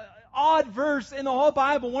 odd verse in the whole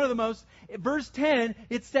Bible, one of the most, verse 10,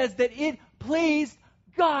 it says that it pleased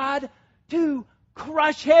God to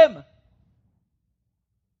crush him.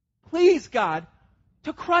 Please God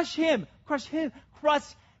to crush him, crush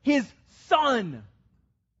his Son.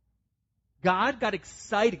 God got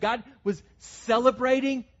excited. God was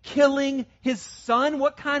celebrating killing his Son.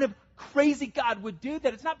 What kind of crazy God would do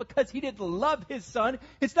that? It's not because he didn't love his Son.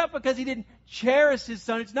 It's not because he didn't cherish his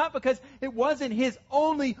Son. It's not because it wasn't his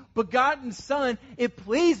only begotten Son. It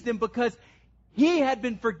pleased him because he had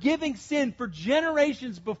been forgiving sin for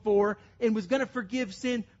generations before and was going to forgive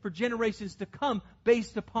sin for generations to come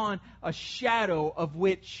based upon a shadow of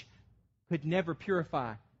which could never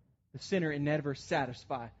purify the sinner and never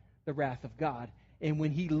satisfy the wrath of God. And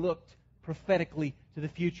when he looked prophetically to the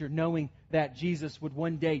future, knowing that Jesus would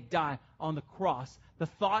one day die on the cross, the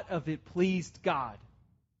thought of it pleased God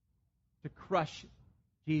to crush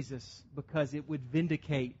Jesus because it would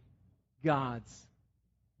vindicate God's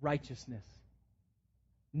righteousness.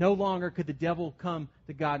 No longer could the devil come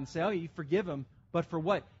to God and say, "Oh, you forgive him, but for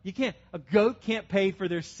what?" You can't. A goat can't pay for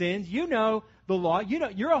their sins. You know the law. You know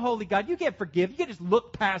you're a holy God. You can't forgive. You can't just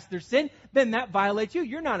look past their sin. Then that violates you.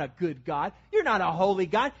 You're not a good God. You're not a holy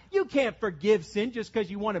God. You can't forgive sin just because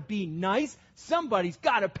you want to be nice. Somebody's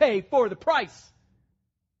got to pay for the price.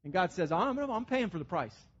 And God says, "I'm paying for the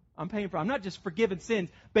price. I'm not just forgiving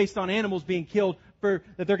sins based on animals being killed that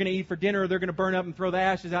they're going to eat for dinner, or they're going to burn up and throw the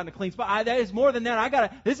ashes out in a clean spot. That is more than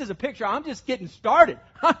that. This is a picture. I'm just getting started.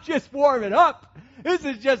 I'm just warming up. This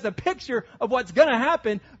is just a picture of what's going to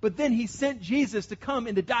happen." But then he sent Jesus to come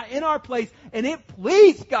and to die in our place, and it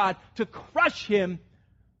pleased God to crush him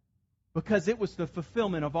because it was the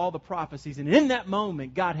fulfillment of all the prophecies. And in that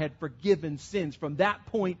moment, God had forgiven sins from that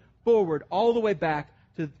point forward, all the way back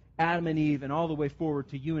to Adam and Eve, and all the way forward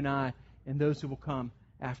to you and I and those who will come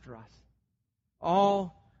after us.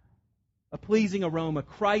 All a pleasing aroma.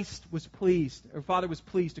 Christ was pleased, or Father was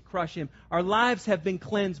pleased to crush him. Our lives have been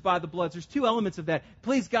cleansed by the blood. There's two elements of that.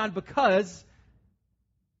 Please God because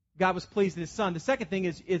God was pleased in his Son. The second thing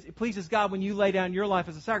is it pleases God when you lay down your life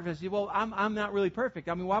as a sacrifice. Well, I'm not really perfect.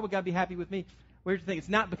 I mean, why would God be happy with me? Where's the thing? It's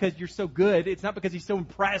not because you're so good. It's not because he's so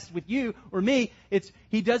impressed with you or me.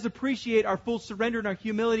 He does appreciate our full surrender and our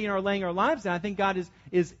humility and our laying our lives down. I think God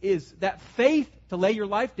is that faith to lay your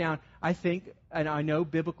life down. I think, and I know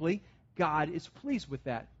biblically, God is pleased with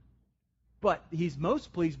that. But he's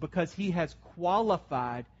most pleased because he has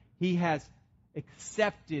qualified, he has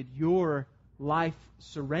accepted your life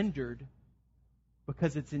surrendered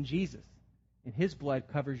because it's in Jesus. And his blood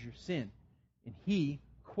covers your sin. And he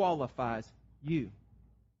qualifies you.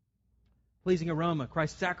 Pleasing aroma.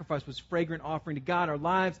 Christ's sacrifice was fragrant offering to God. Our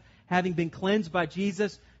lives, having been cleansed by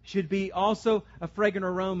Jesus, should be also a fragrant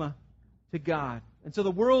aroma to God. And so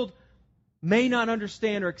the world may not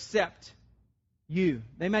understand or accept you.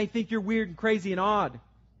 They may think you're weird and crazy and odd.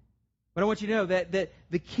 But I want you to know that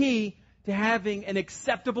the key to having an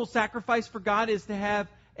acceptable sacrifice for God is to have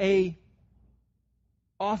a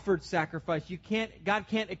offered sacrifice. God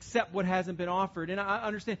can't accept what hasn't been offered. And I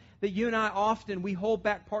understand that you and I often, we hold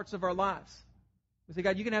back parts of our lives. We say,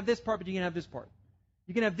 God, you can have this part, but you can have this part.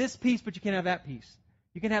 You can have this piece, but you can't have that piece.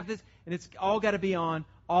 You can have this, and it's all got to be all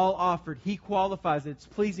offered. He qualifies it. It's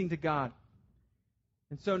pleasing to God.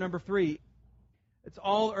 And so number 3, it's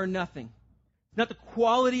all or nothing. It's not the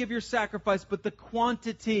quality of your sacrifice, but the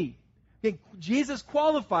quantity. Okay, Jesus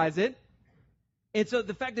qualifies it. And so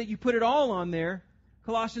the fact that you put it all on there,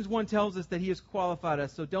 Colossians 1 tells us that he has qualified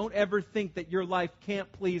us. So don't ever think that your life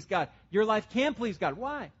can't please God. Your life can please God.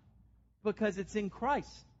 Why? Because it's in Christ.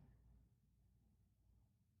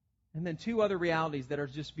 And then 2 other realities that are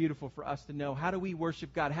just beautiful for us to know. How do we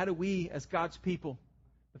worship God? How do we, as God's people,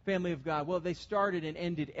 the family of God, well, they started and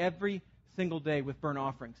ended every single day with burnt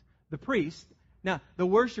offerings. The priest, now the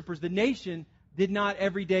worshipers, the nation, did not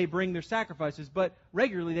every day bring their sacrifices, but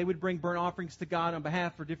regularly they would bring burnt offerings to God on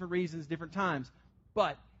behalf for different reasons, different times.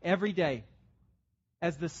 But every day,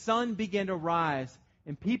 as the sun began to rise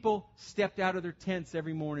and people stepped out of their tents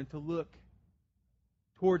every morning to look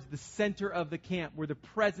towards the center of the camp where the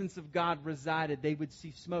presence of God resided, they would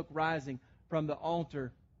see smoke rising from the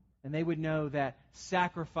altar And they would know that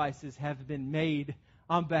sacrifices have been made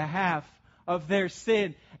on behalf of their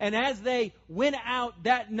sin. And as they went out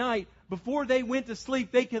that night, before they went to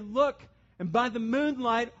sleep, they could look, and by the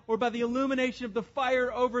moonlight or by the illumination of the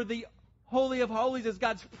fire over the Holy of Holies, as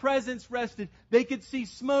God's presence rested, they could see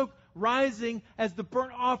smoke rising as the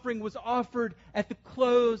burnt offering was offered at the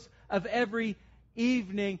close of every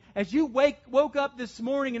evening. As you woke up this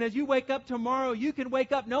morning, and as you wake up tomorrow, you can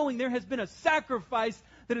wake up knowing there has been a sacrifice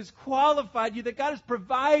that has qualified you, that God has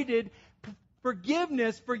provided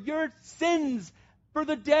forgiveness for your sins for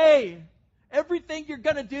the day. Everything you're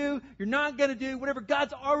going to do, you're not going to do, whatever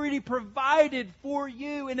God's already provided for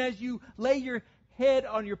you. And as you lay your head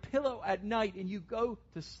on your pillow at night and you go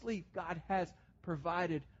to sleep, God has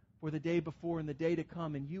provided for the day before and the day to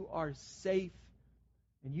come. And you are safe,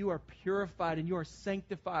 and you are purified, and you are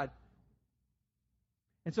sanctified.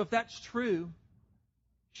 And so if that's true,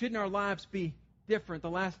 shouldn't our lives be different? The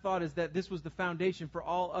last thought is that this was the foundation for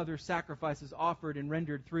all other sacrifices offered and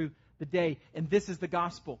rendered through the day. And this is the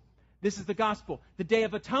gospel. This is the gospel. The Day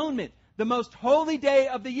of Atonement, the most holy day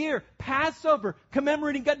of the year. Passover,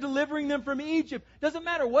 commemorating God delivering them from Egypt. Doesn't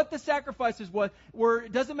matter what the sacrifices were.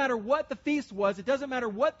 It doesn't matter what the feast was. It doesn't matter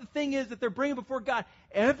what the thing is that they're bringing before God.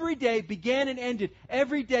 Every day began and ended.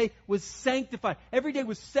 Every day was sanctified. Every day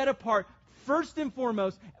was set apart, first and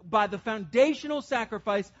foremost, by the foundational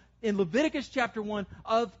sacrifice in Leviticus chapter 1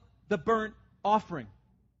 of the burnt offering.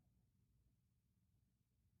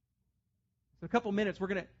 So in a couple minutes, we're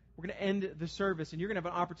going to end the service, and you're going to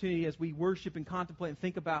have an opportunity as we worship and contemplate and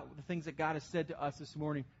think about the things that God has said to us this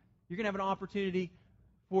morning. You're going to have an opportunity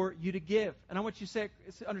for you to give. And I want you to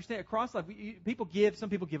understand, across life, people give.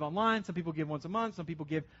 Some people give online. Some people give once a month. Some people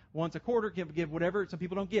give once a quarter, give whatever. Some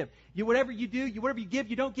people don't give. Whatever you do, whatever you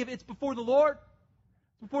give, you don't give. It's before the Lord.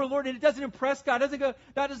 Before the Lord, and it doesn't impress God.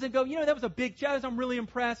 God doesn't go, that was a big challenge. I'm really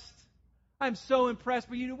impressed. I'm so impressed.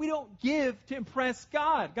 But we don't give to impress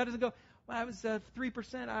God. God doesn't go, well, that was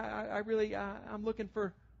 3%. I'm looking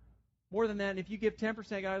for more than that. And if you give 10%,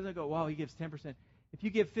 God doesn't go, wow, he gives 10%. If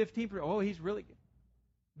you give 15%, oh, he's really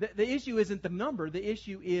good. The issue isn't the number. The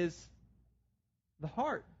issue is the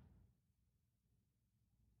heart.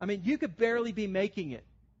 I mean, you could barely be making it.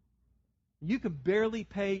 You can barely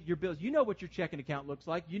pay your bills. You know what your checking account looks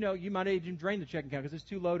like. You know you might even drain the checking account because it's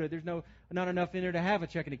too loaded. There's not enough in there to have a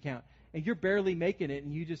checking account. And you're barely making it.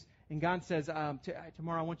 And God says,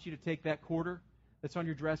 tomorrow I want you to take that quarter that's on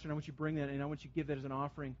your dresser, and I want you to bring that, and I want you to give that as an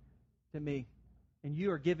offering to me. And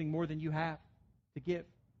you are giving more than you have to give.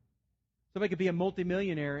 Somebody could be a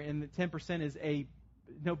multimillionaire, and the 10% is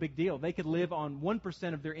no big deal. They could live on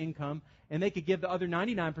 1% of their income, and they could give the other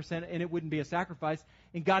 99%, and it wouldn't be a sacrifice.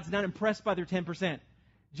 And God's not impressed by their 10%.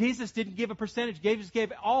 Jesus didn't give a percentage. Jesus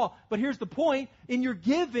gave it all. But here's the point. In your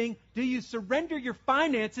giving, do you surrender your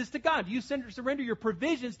finances to God? Do you surrender your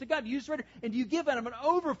provisions to God? Do you surrender? And do you give out of an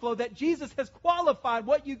overflow that Jesus has qualified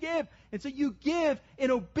what you give? And so you give in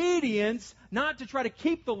obedience, not to try to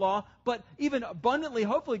keep the law, but even abundantly,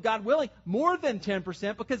 hopefully, God willing, more than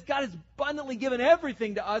 10%, because God has abundantly given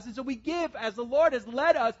everything to us. And so we give as the Lord has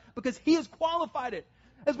led us because He has qualified it.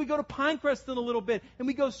 As we go to Pinecrest in a little bit and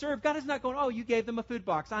we go serve, God is not going, oh, you gave them a food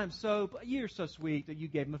box. You're so sweet that you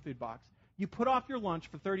gave them a food box. You put off your lunch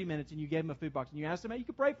for 30 minutes and you gave them a food box. And you asked them how you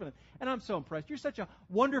could pray for them. And I'm so impressed. You're such a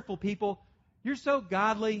wonderful people. You're so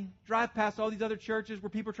godly. Drive past all these other churches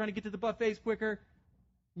where people are trying to get to the buffets quicker.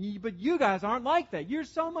 But you guys aren't like that. You're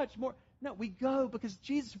so much more. No, we go because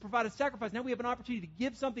Jesus provided sacrifice. Now we have an opportunity to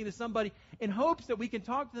give something to somebody in hopes that we can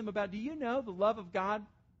talk to them about, do you know the love of God?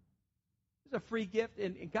 A free gift,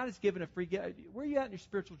 and God has given a free gift. Where are you at in your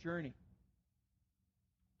spiritual journey?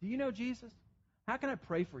 Do you know Jesus? How can I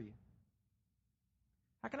pray for you?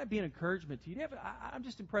 How can I be an encouragement to you? I'm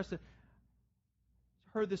just impressed. I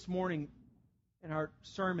heard this morning in our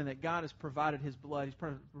sermon that God has provided His blood.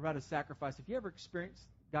 He's provided a sacrifice. Have you ever experienced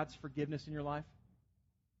God's forgiveness in your life?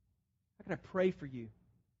 How can I pray for you?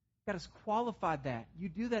 God has qualified that. You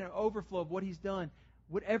do that in overflow of what He's done.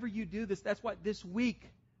 Whatever you do, that's why this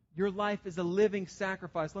week your life is a living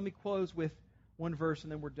sacrifice. Let me close with one verse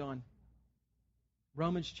and then we're done.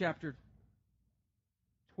 Romans chapter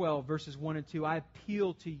 12, verses 1 and 2. I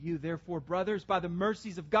appeal to you, therefore, brothers, by the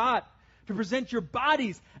mercies of God, to present your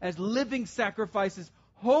bodies as living sacrifices,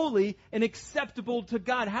 holy and acceptable to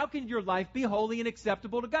God. How can your life be holy and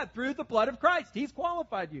acceptable to God? Through the blood of Christ. He's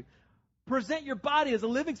qualified you. Present your body as a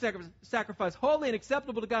living sacrifice, holy and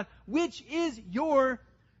acceptable to God, which is your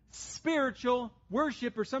spiritual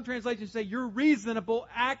worship, or some translations say your reasonable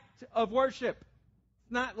act of worship.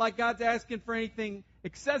 It's not like God's asking for anything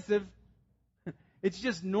excessive. It's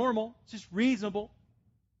just normal. It's just reasonable.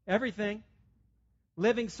 Everything.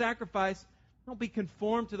 living sacrifice. Don't be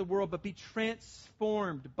conformed to the world, but be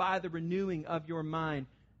transformed by the renewing of your mind,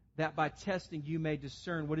 that by testing you may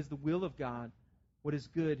discern what is the will of God, what is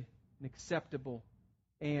good and acceptable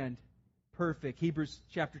and perfect. Hebrews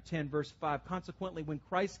chapter 10, verse 5. Consequently, when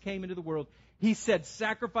Christ came into the world, He said,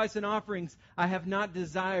 sacrifice and offerings I have not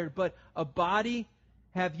desired, but a body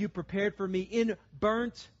have you prepared for me. In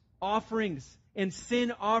burnt offerings and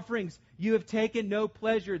sin offerings you have taken no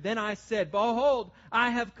pleasure. Then I said, behold,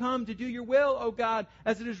 I have come to do your will, O God,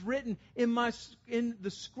 as it is written in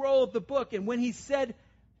the scroll of the book. And when He said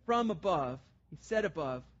from above, He said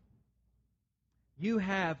above, you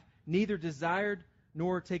have neither desired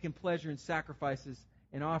nor taken pleasure in sacrifices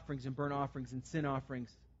and offerings and burnt offerings and sin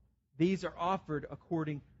offerings. These are offered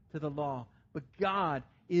according to the law. But God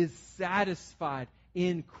is satisfied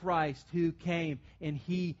in Christ, who came and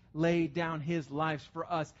He laid down His life for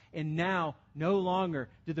us. And now, no longer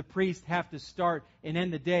do the priests have to start and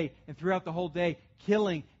end the day and throughout the whole day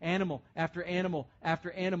killing animal after animal after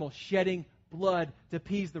animal, shedding blood to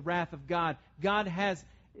appease the wrath of God. God has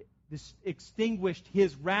extinguished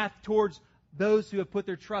His wrath towards those who have put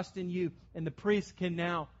their trust in you, and the priests can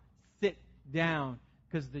now sit down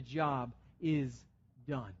because the job is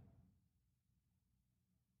done.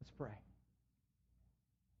 Let's pray.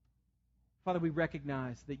 Father, we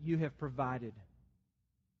recognize that you have provided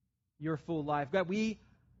your full life. God, I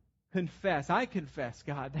confess,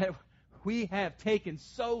 God, that we have taken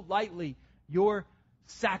so lightly your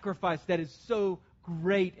sacrifice that is so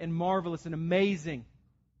great and marvelous and amazing.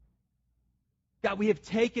 God, we have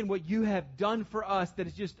taken what you have done for us that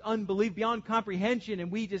is just unbelievable, beyond comprehension,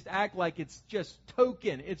 and we just act like it's just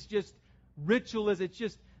token. It's just ritualism. It's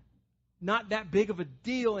just not that big of a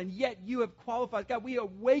deal, and yet you have qualified. God, we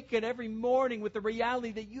awaken every morning with the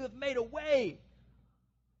reality that you have made a way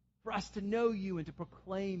for us to know you and to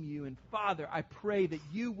proclaim you. And Father, I pray that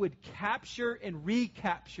you would capture and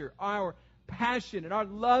recapture our passion and our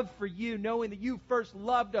love for you, knowing that you first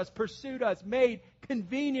loved us, pursued us, made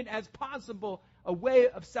convenient as possible a way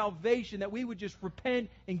of salvation, that we would just repent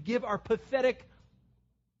and give our pathetic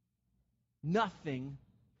nothing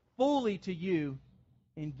fully to you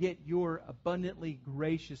and get your abundantly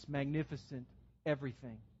gracious, magnificent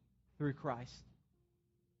everything through Christ.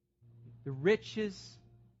 The riches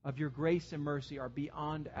of your grace and mercy are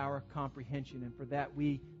beyond our comprehension, and for that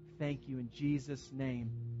we thank you. In Jesus' name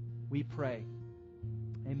we pray.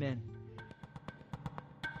 Amen.